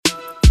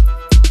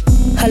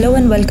Hello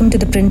and welcome to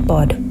the Print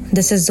Pod.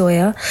 This is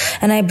Zoya,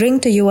 and I bring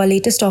to you our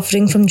latest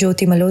offering from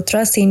Jyoti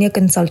Malhotra, Senior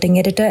Consulting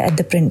Editor at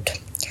The Print.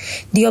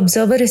 The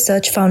Observer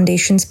Research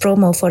Foundation's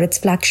promo for its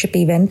flagship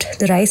event,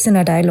 The Rice in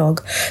a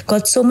Dialogue,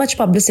 got so much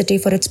publicity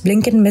for its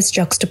blink-and-miss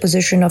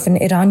juxtaposition of an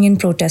Iranian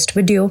protest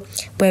video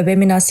where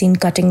women are seen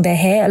cutting their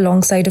hair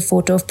alongside a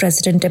photo of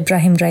President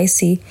Ebrahim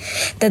Raisi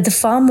that the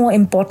far more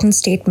important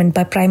statement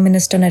by Prime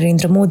Minister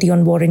Narendra Modi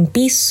on war and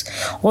peace,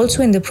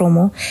 also in the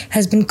promo,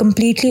 has been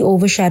completely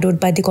overshadowed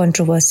by the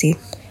controversy.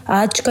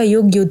 Aaj ka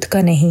yug yudh ka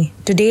nahi.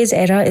 Today's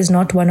era is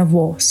not one of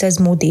war, says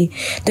Modi,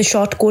 the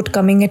short quote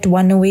coming at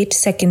 108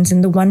 seconds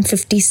in the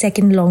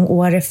 150-second long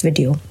ORF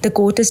video. The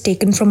quote is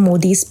taken from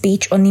Modi's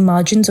speech on the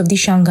margins of the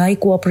Shanghai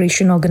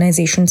Cooperation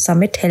Organization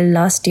summit held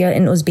last year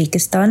in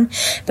Uzbekistan,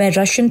 where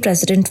Russian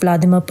President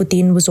Vladimir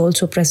Putin was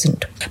also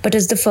present. But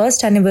as the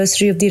first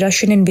anniversary of the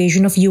Russian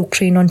invasion of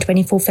Ukraine on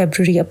 24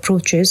 February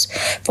approaches,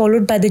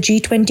 followed by the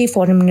G20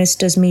 foreign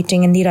ministers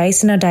meeting and the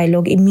Rice in a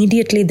Dialogue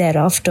immediately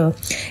thereafter,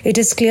 it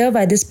is clear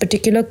why this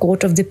particular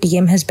quote of the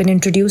PM has been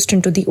introduced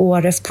into the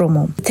ORF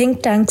promo. The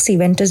think tank's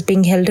event is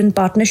being held in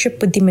partnership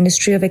with the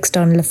Ministry of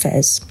External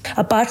Affairs.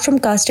 Apart from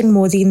casting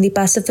Modi in the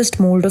pacifist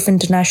mold of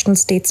international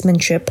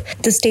statesmanship,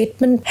 the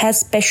statement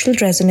has special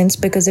resonance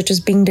because it is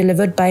being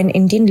delivered by an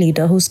Indian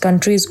leader whose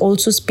country is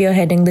also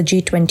spearheading the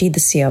G20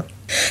 this year.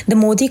 The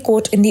Modi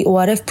quote in the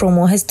ORF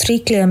promo has three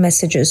clear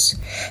messages.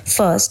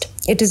 First,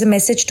 it is a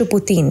message to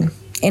Putin.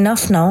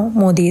 Enough now,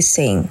 Modi is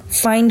saying.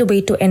 Find a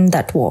way to end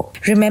that war.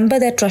 Remember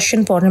that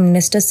Russian Foreign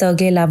Minister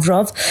Sergei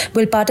Lavrov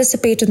will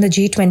participate in the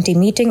G20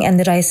 meeting and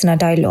the Rice in a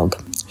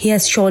Dialogue. He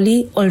has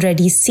surely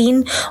already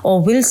seen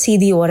or will see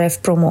the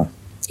ORF promo.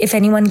 If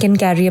anyone can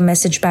carry a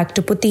message back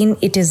to Putin,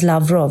 it is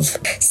Lavrov.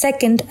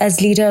 Second, as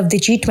leader of the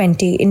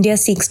G20, India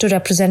seeks to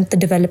represent the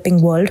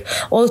developing world,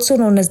 also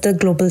known as the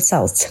Global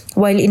South.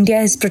 While India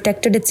has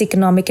protected its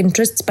economic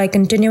interests by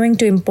continuing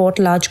to import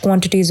large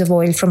quantities of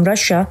oil from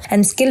Russia,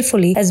 and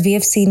skillfully, as we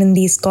have seen in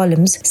these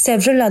columns,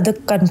 several other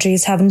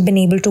countries haven't been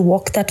able to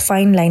walk that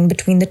fine line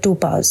between the two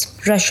powers,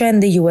 Russia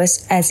and the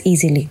US, as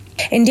easily.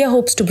 India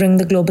hopes to bring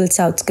the Global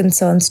South's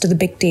concerns to the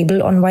big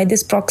table on why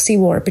this proxy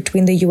war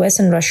between the US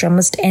and Russia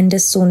must end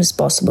as soon as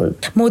possible.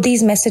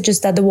 Modi's message is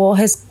that the war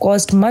has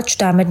caused much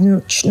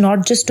damage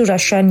not just to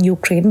Russia and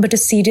Ukraine, but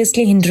is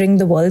seriously hindering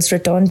the world's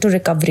return to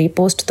recovery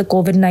post the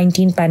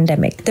COVID-19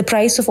 pandemic. The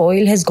price of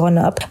oil has gone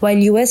up, while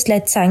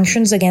US-led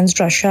sanctions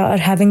against Russia are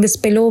having a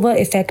spillover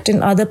effect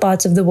in other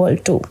parts of the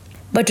world too.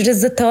 But it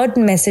is the third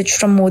message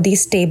from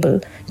Modi's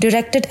table,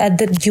 directed at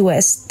the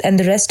US and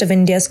the rest of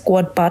India's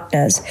Quad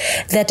partners,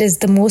 that is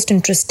the most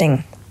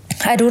interesting.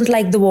 I don't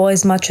like the war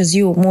as much as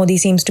you, Modi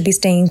seems to be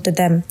saying to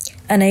them.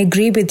 And I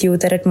agree with you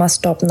that it must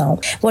stop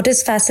now. What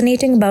is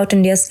fascinating about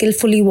India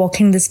skillfully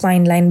walking this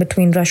fine line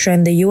between Russia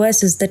and the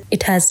US is that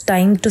it has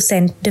time to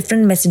send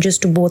different messages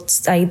to both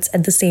sides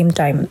at the same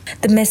time.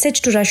 The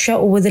message to Russia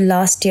over the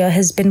last year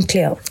has been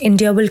clear.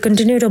 India will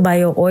continue to buy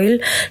your oil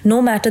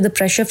no matter the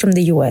pressure from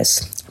the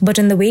US. But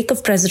in the wake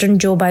of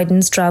President Joe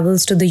Biden's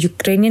travels to the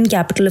Ukrainian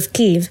capital of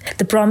Kyiv,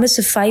 the promise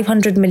of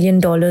 $500 million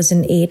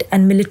in aid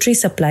and military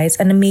supplies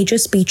and a major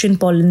speech in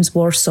Poland's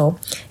Warsaw,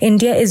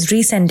 India is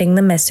resending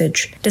the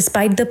message.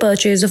 Despite the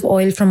purchase of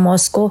oil from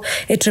Moscow,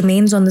 it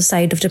remains on the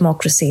side of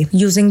democracy.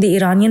 Using the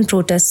Iranian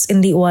protests in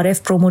the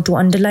ORF promo to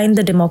underline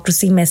the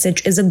democracy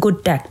message is a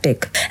good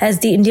tactic. As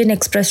the Indian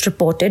Express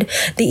reported,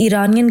 the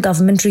Iranian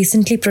government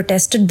recently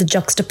protested the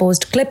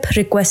juxtaposed clip,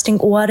 requesting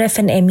ORF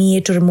and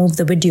MEA to remove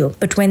the video.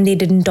 But when they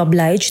didn't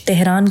oblige,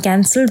 Tehran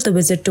cancelled the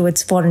visit to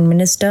its foreign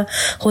minister,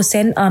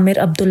 Hossein Amir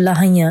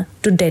Abdullahian,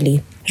 to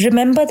Delhi.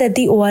 Remember that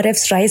the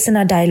ORF's Rice in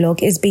a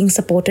Dialogue is being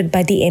supported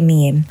by the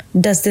MEA.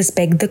 Does this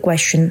beg the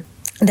question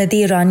that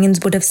the Iranians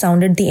would have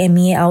sounded the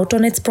MEA out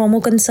on its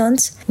promo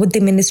concerns? Would the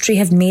ministry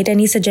have made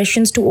any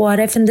suggestions to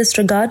ORF in this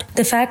regard?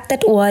 The fact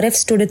that ORF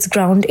stood its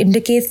ground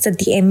indicates that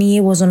the MEA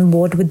was on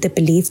board with the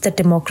belief that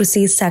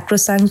democracy is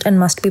sacrosanct and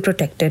must be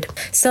protected.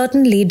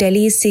 Certainly,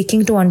 Delhi is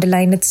seeking to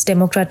underline its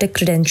democratic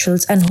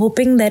credentials and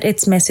hoping that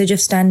its message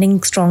of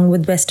standing strong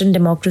with Western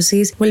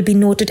democracies will be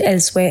noted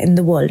elsewhere in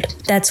the world.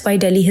 That's why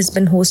Delhi has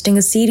been hosting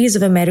a series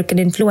of American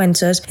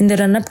influencers in the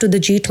run-up to the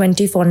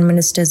G20 foreign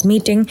ministers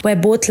meeting, where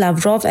both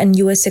Lavrov and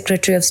US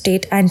Secretary of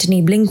State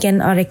Antony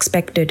Blinken are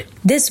expected.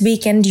 This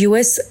weekend,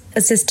 US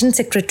Assistant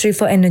Secretary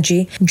for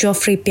Energy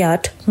Geoffrey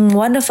Pyatt,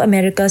 one of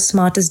America's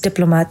smartest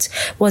diplomats,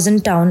 was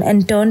in town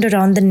and turned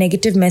around the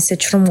negative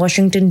message from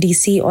Washington,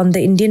 D.C. on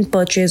the Indian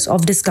purchase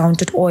of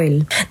discounted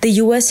oil. The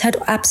US had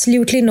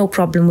absolutely no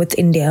problem with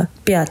India,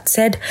 Pyatt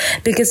said,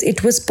 because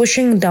it was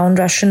pushing down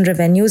Russian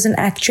revenues and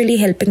actually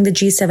helping the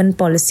G7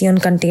 policy on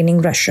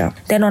containing Russia.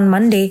 Then on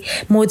Monday,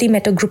 Modi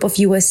met a group of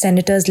US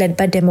senators led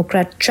by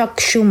Democrat Chuck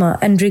Schumer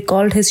and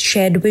recalled his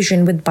shared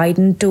vision with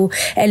Biden to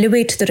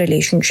elevate the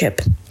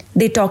relationship.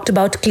 They talked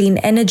about clean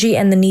energy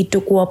and the need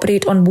to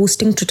cooperate on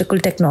boosting critical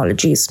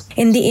technologies.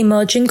 In the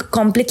emerging,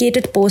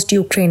 complicated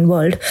post-Ukraine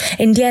world,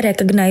 India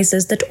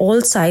recognizes that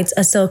all sides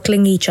are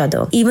circling each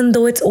other, even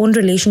though its own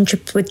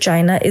relationship with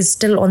China is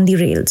still on the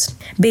rails.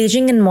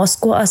 Beijing and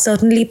Moscow are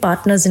certainly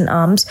partners in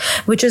arms,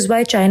 which is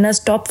why China's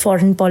top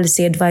foreign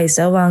policy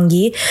advisor, Wang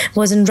Yi,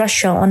 was in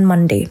Russia on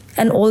Monday.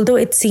 And although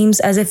it seems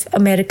as if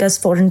America's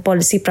foreign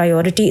policy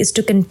priority is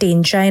to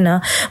contain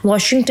China,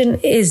 Washington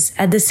is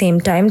at the same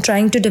time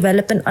trying to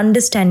develop an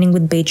understanding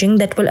with Beijing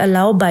that will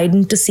allow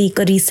Biden to seek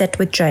a reset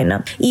with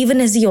China, even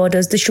as he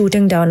orders the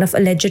shooting down of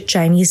alleged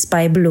Chinese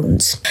spy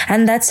balloons.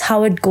 And that's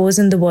how it goes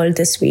in the world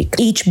this week.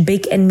 Each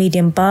big and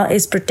medium power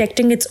is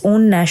protecting its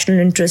own national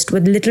interest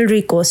with little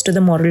recourse to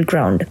the moral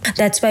ground.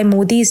 That's why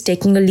Modi is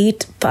taking a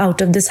lead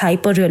out of this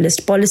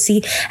hyper-realist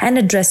policy and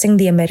addressing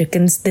the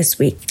Americans this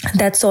week.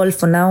 That's all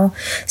for now.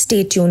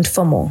 Stay tuned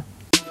for more.